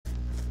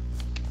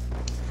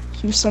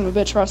You son of a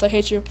bitch, Ross. I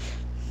hate you.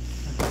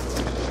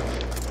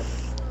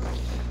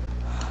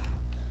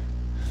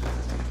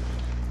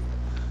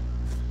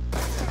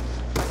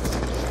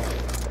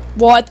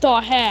 What the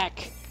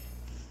heck?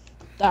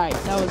 Alright,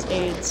 that was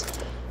AIDS.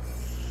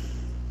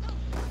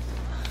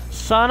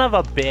 Son of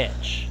a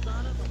bitch.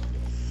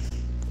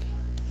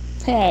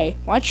 Hey,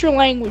 watch your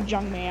language,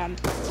 young man.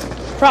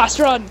 Frost,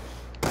 run!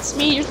 It's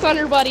me, your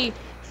thunder buddy.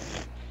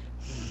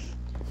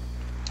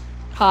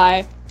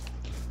 Hi.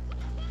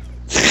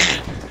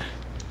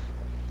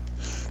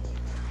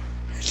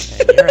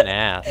 Hey, you're an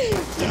ass.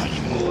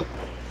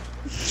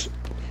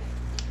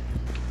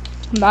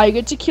 Now you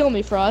get to kill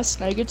me, Frost.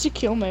 Now you get to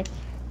kill me.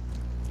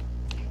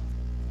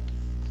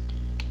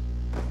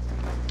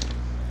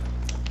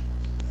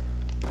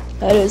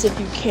 That is, if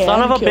you can.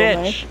 Son of a kill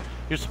bitch. Me.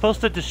 You're supposed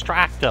to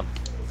distract him.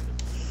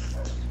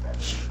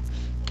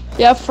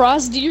 Yeah,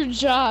 Frost, do your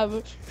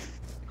job.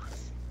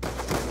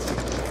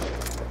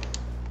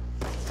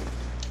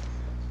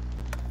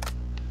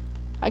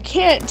 I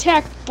can't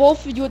attack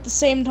both of you at the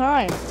same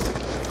time.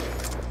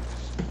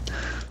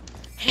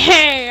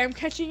 Hey, I'm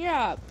catching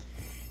up.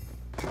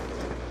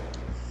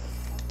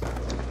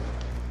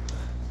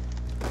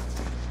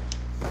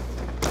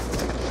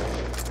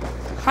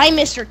 Hi,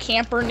 Mr.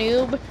 Camper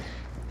Noob.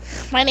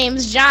 My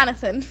name's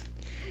Jonathan.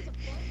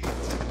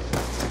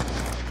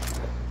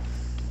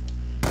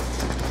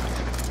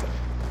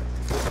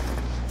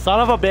 Son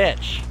of a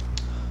bitch.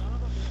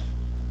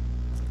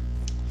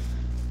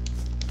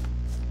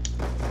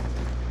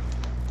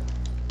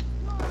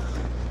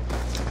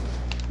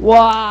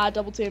 Wow,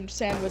 double teamed,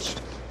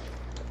 sandwiched.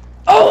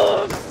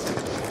 Oh!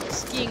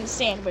 Skiing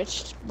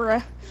sandwiched,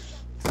 bruh.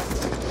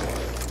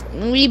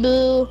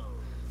 Weeboo.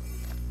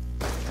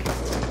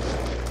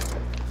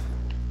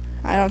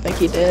 I don't think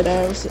he did.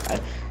 Empty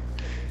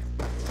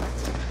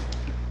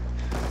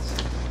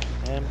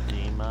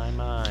my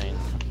mind.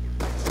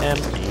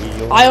 Empty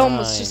your I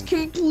almost mind. just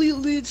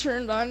completely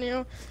turned on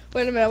you.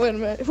 Wait a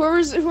minute.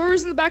 Whoever's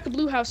in the back of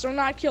Blue House, do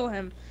not kill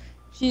him.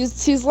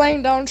 He's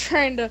laying down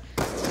trying to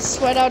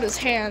sweat out his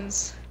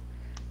hands.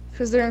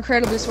 Because they're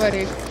incredibly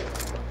sweaty.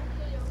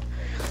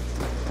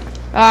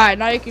 Alright,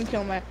 now you can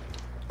kill me.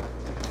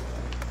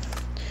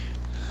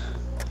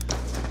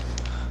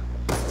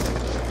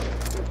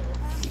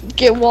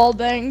 Get wall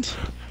banged.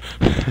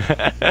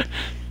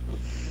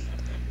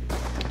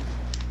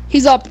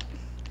 He's up.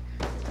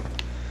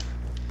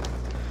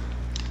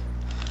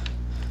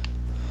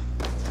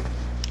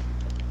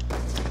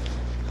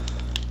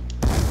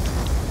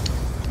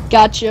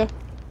 Gotcha.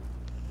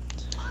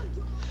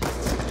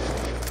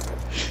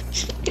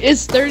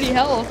 It's 30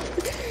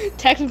 health.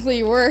 Technically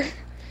you were.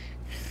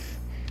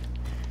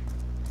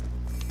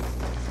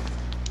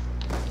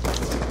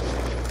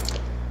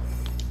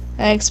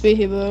 Thanks,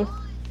 Beehiboo.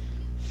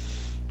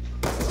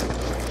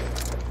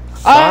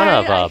 Son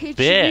of a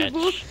bitch.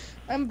 You,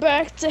 I'm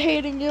back to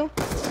hating you.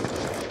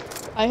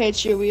 I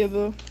hate you,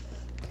 Weeaboo.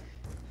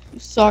 You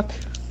suck.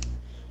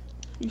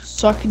 You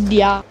suck,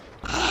 yeah.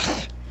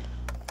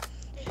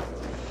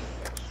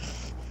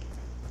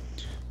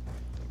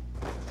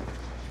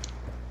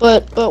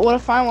 But what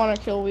if I want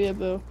to kill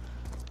Weeaboo?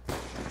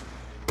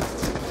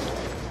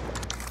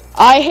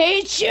 I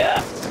hate you!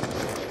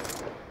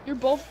 You're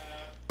both...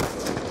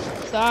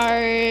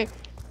 Sorry.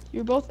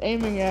 You're both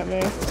aiming at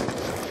me.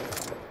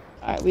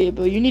 Alright,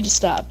 Weeaboo, you need to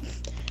stop.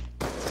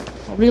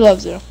 Nobody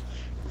loves you.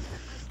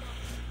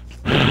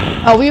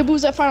 Oh,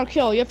 Weeaboo's that final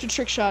kill. You have to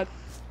trick shot.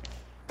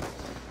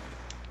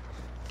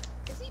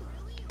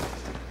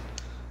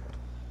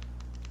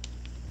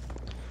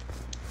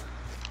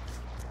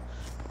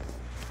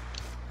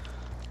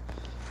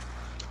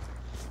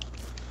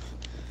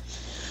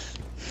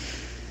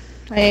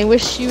 I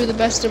wish you the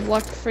best of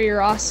luck for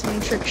your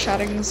awesome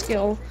trick-shotting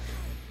skill.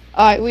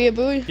 Alright,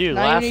 Weeaboo, Dude,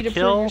 now last you need to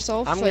kill, prove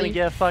yourself. I'm gonna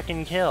get a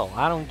fucking kill.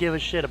 I don't give a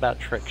shit about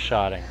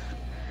trick-shotting.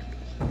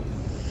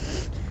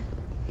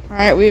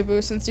 Alright,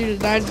 Weeaboo, since you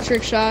denied the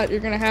trick shot, you're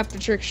gonna have to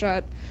trick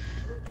shot.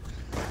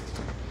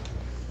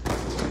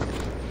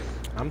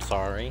 I'm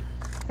sorry.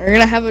 We're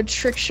gonna have a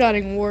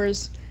trick-shotting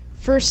wars.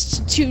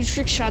 First 2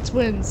 trick shots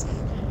wins.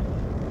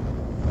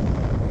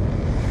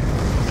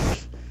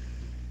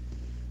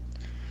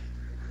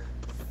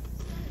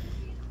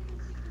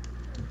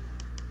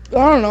 I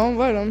don't know,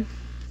 invite him.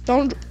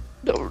 Don't,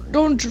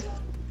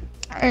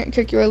 I ain't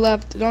kick you, I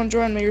left. Don't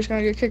join me, you're just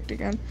gonna get kicked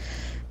again.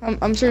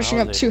 I'm searching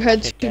up 2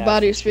 heads, 2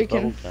 bodies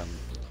speaking. That's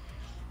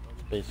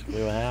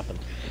basically what happened.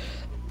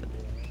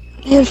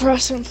 And for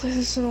us to play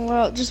this in a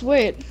while, just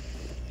wait.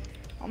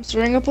 I'm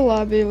stirring up a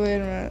lobby, wait a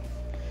minute.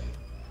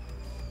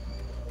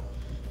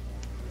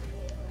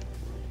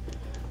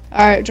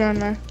 Alright, join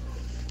me.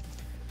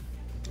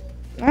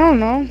 I don't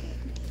know.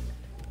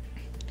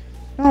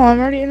 No, I'm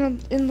already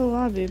in the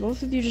lobby.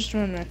 Both of you just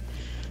join me.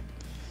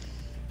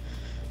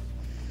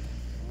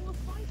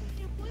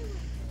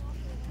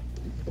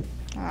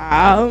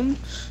 I don't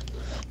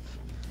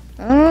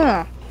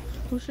know.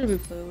 Who should we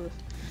play with?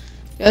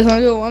 You guys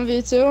wanna do a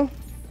 1v2?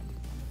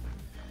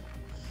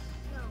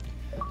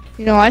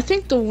 You know, I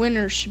think the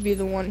winner should be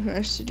the one who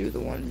has to do the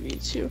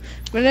 1v2.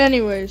 But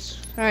anyways,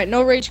 alright,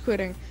 no rage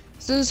quitting.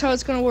 So this is how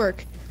it's gonna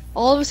work.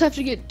 All of us have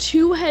to get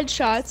 2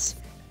 headshots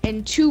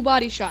and 2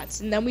 body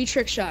shots, and then we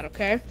trick shot,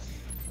 okay?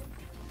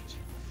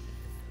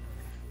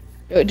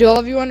 Do all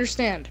of you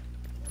understand?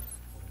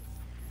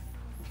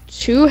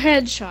 2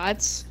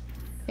 headshots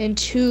and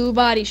 2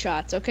 body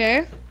shots,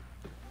 okay?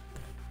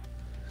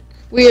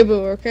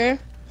 Weeaboo, okay?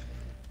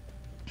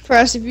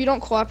 First, if you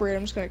don't cooperate,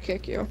 I'm just gonna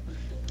kick you.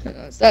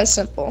 It's that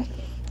simple.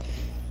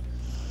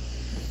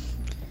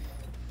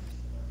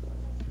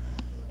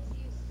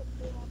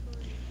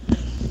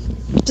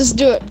 Just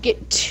do it.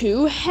 Get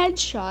 2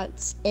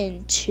 headshots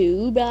and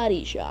 2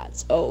 body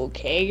shots.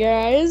 Okay,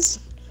 guys?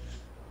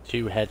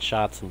 2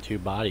 headshots and 2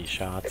 body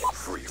shots.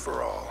 Free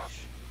for all.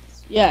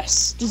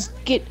 Yes. Just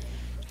get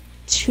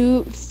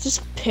 2.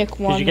 Just pick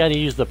one. Because you gotta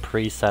use the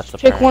presets,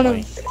 Pick apparently. one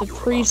of the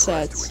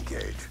presets.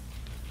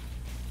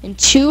 And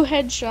 2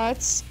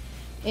 headshots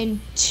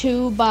and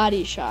 2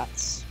 body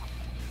shots.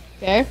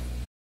 Okay?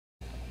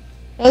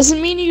 That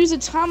doesn't mean you use a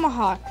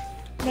tomahawk.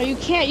 No, you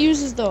can't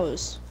use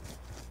those.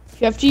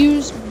 You have to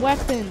use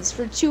weapons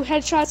for 2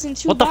 headshots and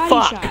 2 What the body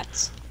fuck?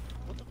 shots.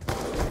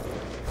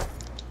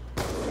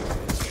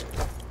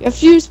 You have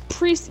to use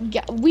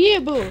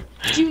weeaboo.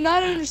 Do you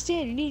not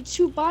understand? You need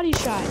 2 body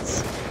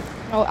shots.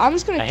 No, I'm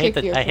just gonna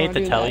kick you. I hate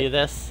to tell you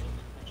this,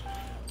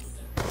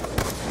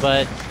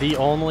 but the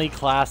only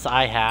class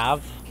I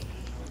have,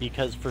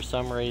 because for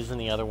some reason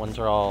the other ones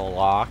are all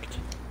locked,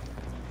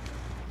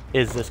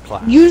 is this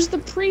class. Use the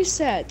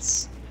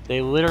presets. They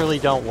literally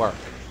don't work.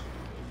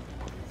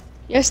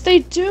 Yes, they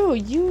do.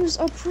 Use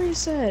a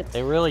preset.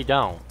 They really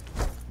don't.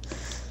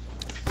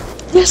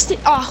 Yes, they.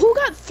 Who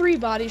got 3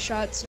 body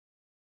shots?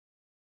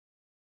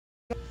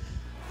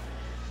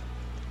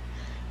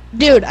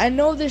 Dude, I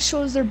know this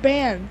shows they're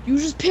banned. You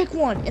just pick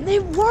one, and they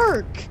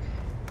work.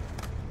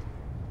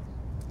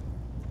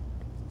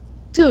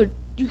 Dude,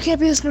 you can't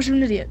be this much of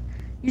an idiot.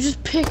 You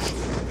just pick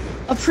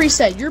a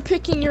preset. You're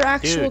picking your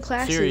actual Dude,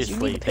 classes. seriously,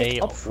 you need to pick they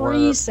a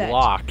preset. were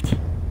locked.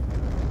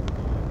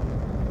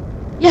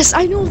 Yes,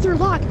 I know they're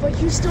locked, but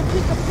you still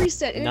pick a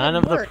preset and None it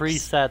of works. the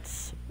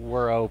presets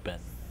were open.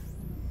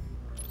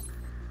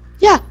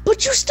 Yeah,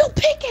 but you still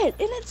pick it,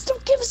 and it still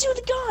gives you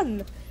the gun.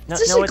 No, It's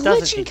just no, a it glitch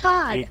doesn't. in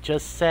COD. It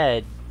just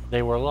said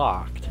they were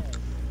locked.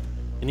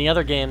 In the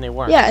other game, they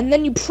weren't. Yeah, and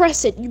then you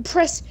press it. You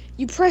press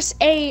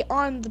A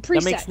on the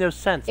preset. That makes no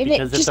sense, and it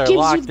because if just they're gives you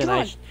locked, the then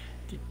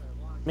gun.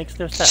 makes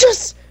no sense.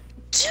 Just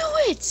do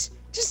it.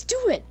 Just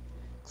do it.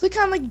 Click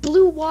on like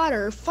blue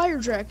water, or fire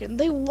dragon.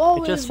 They will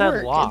always It just says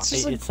work. locked. It's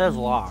just It says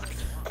locked.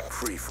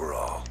 Free for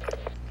all.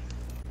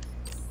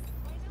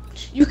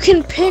 You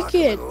can pick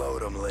it.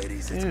 Load 'em,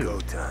 ladies. It's Dude.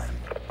 go time.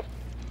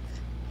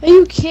 Yeah,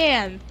 you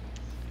can.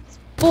 It's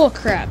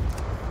bullcrap.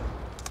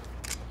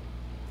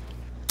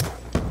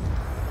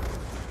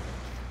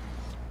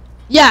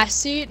 Yeah,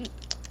 see?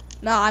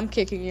 Nah, I'm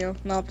kicking you.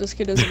 Nope, this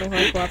kid doesn't know how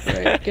to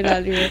cooperate. Get out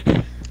of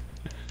here.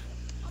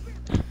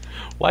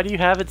 Why do you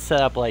have it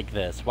set up like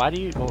this? Why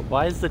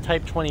is the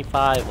Type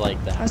 25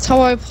 like that? That's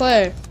how I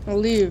play. I'll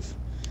leave.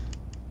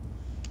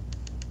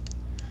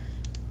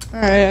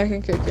 Alright, I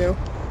can kick you.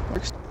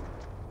 Works.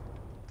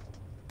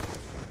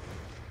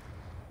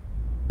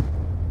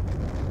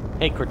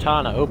 Hey,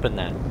 Cortana, open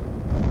that.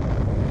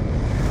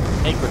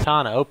 Hey,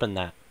 Cortana, open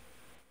that.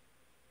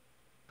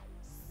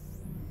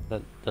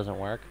 That doesn't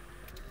work.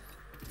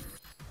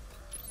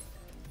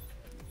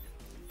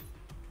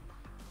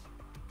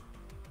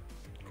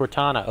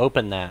 Cortana,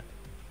 open that.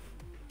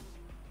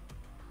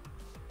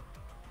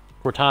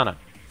 Cortana.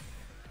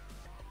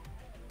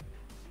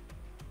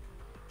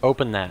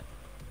 Open that.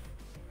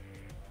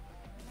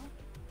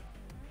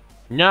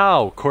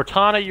 No!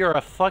 Cortana, you're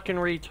a fucking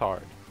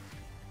retard.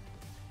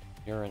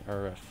 You're an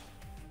Urif.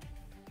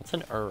 What's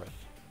an Urif?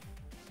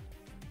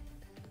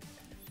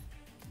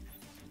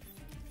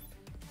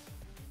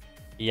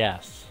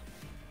 Yes.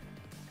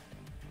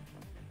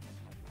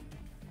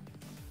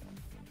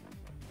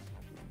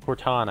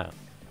 Cortana.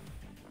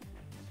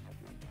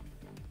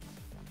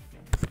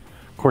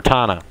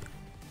 Cortana.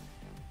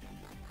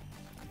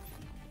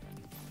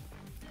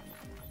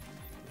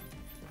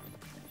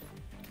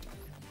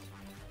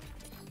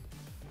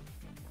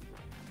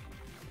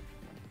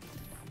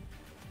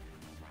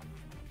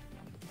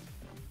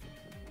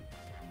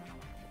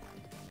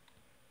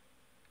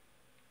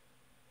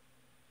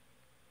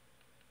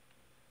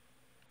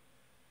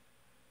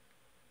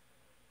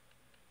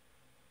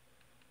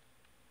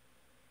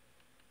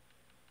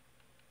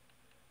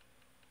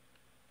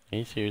 Can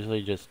you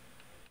seriously just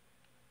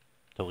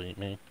delete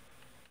me?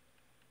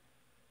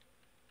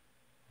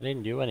 I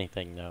didn't do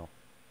anything though.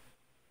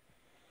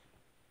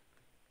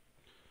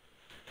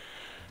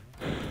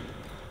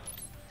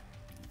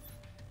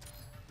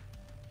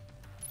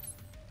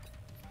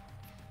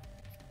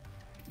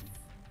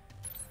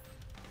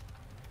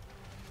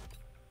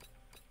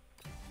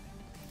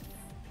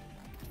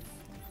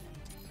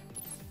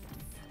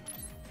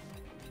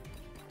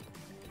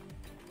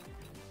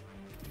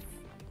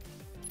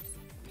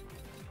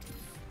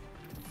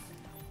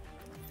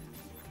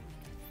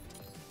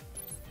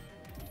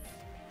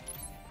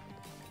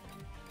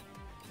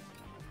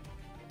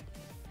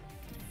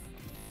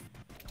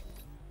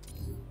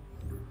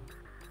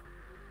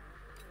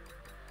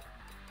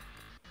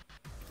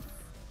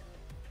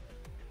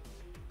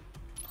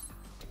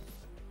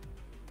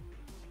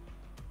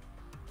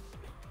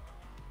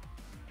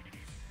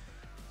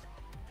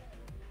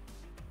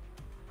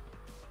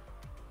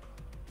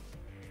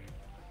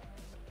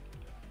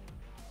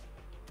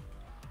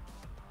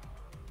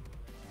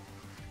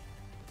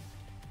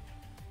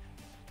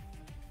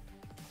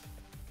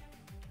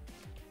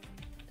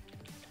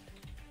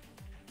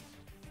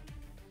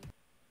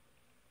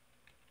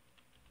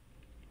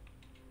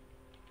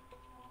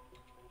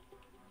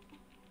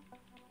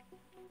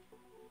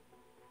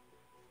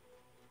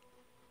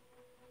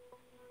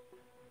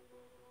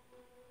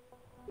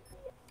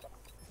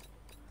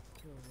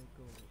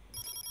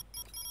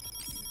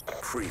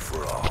 Free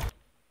for all.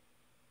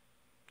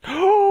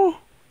 Oh,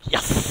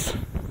 yes.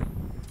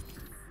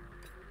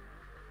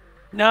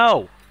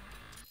 No.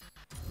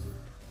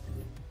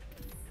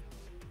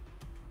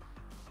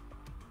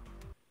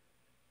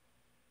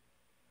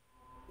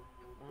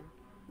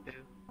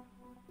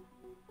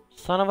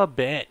 Son of a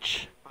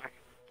bitch.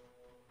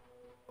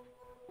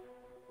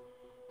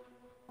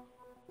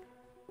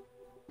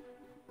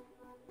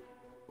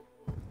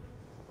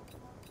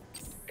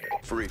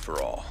 Free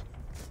for all.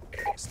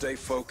 Stay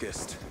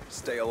focused.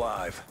 Stay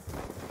alive.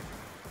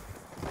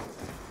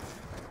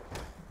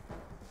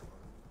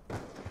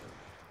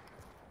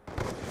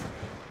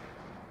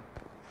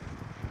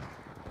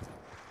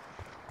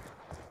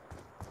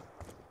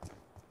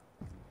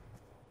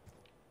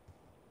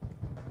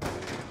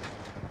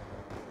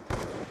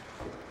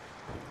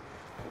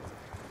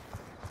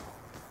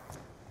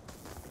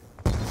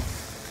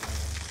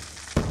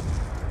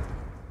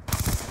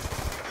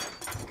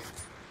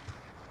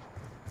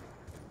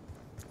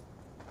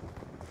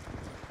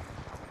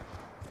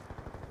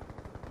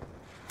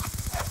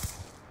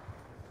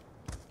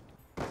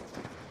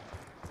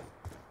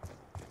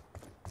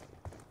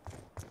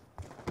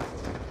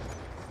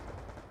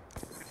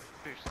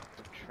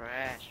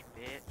 Trash,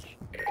 bitch.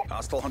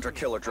 Hostile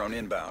hunter-killer drone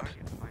inbound.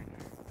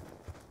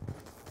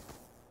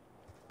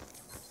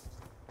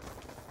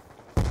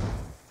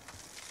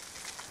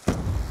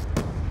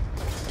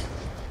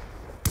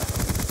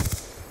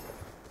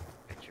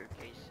 Get your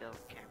K-cell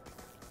camera,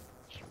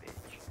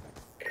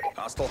 bitch.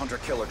 Hostile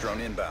hunter-killer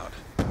drone inbound.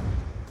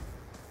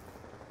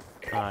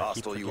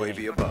 Hostile Keep UAV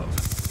forgetting. above.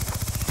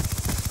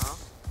 Huh?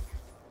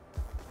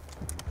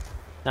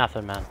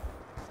 Nothing, man.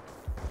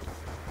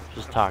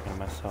 Just talking to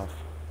myself.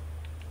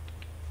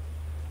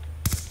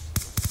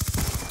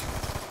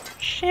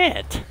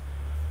 Shit!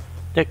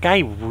 That guy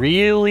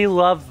really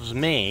loves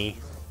me.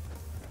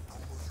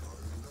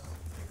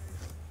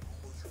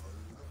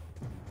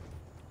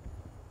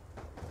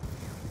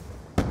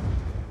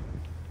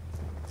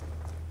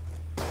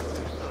 You're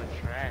so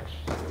trash.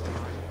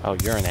 Oh,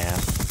 you're an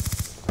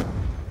ass.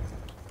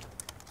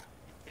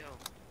 Yo.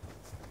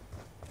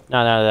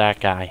 No, that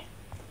guy.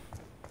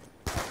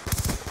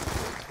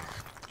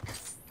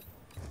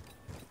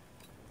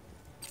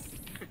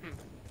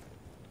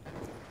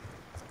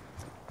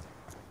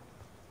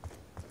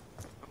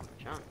 Oh,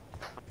 John.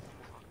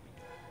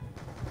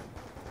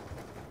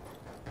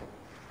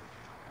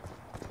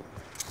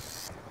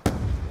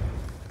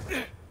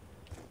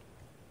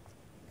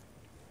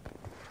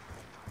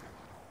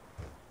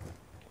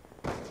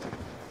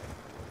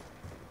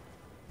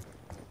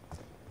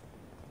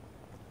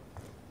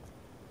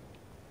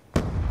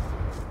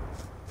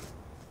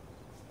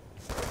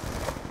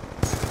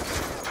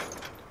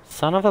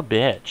 Son of a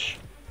bitch.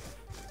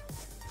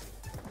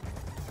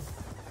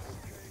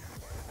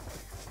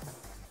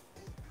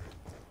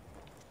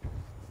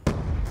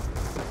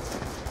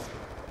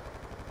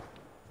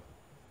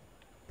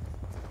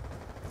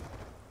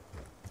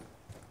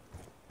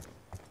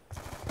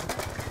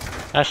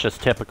 That's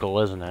just typical,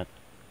 isn't it?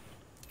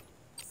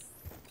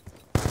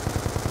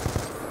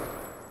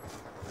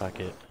 Fuck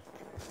it.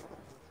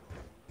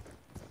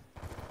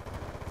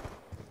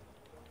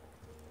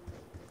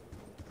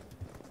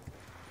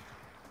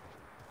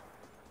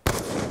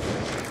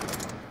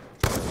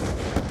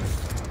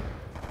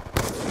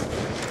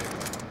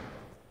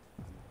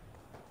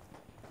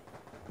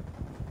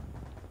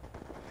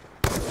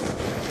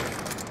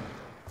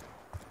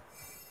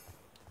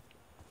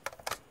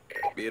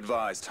 Be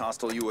advised,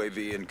 hostile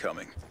UAV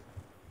incoming.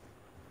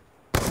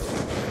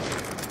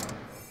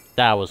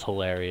 That was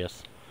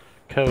hilarious.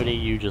 Cody,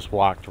 you just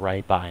walked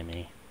right by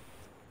me.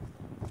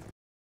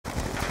 I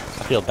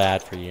feel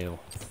bad for you.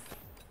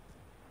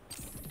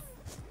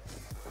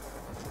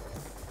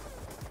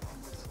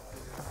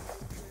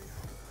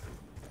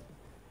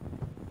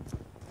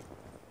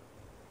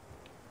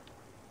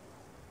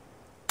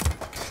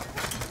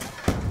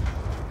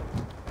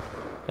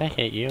 That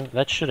hit you?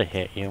 That should have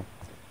hit you.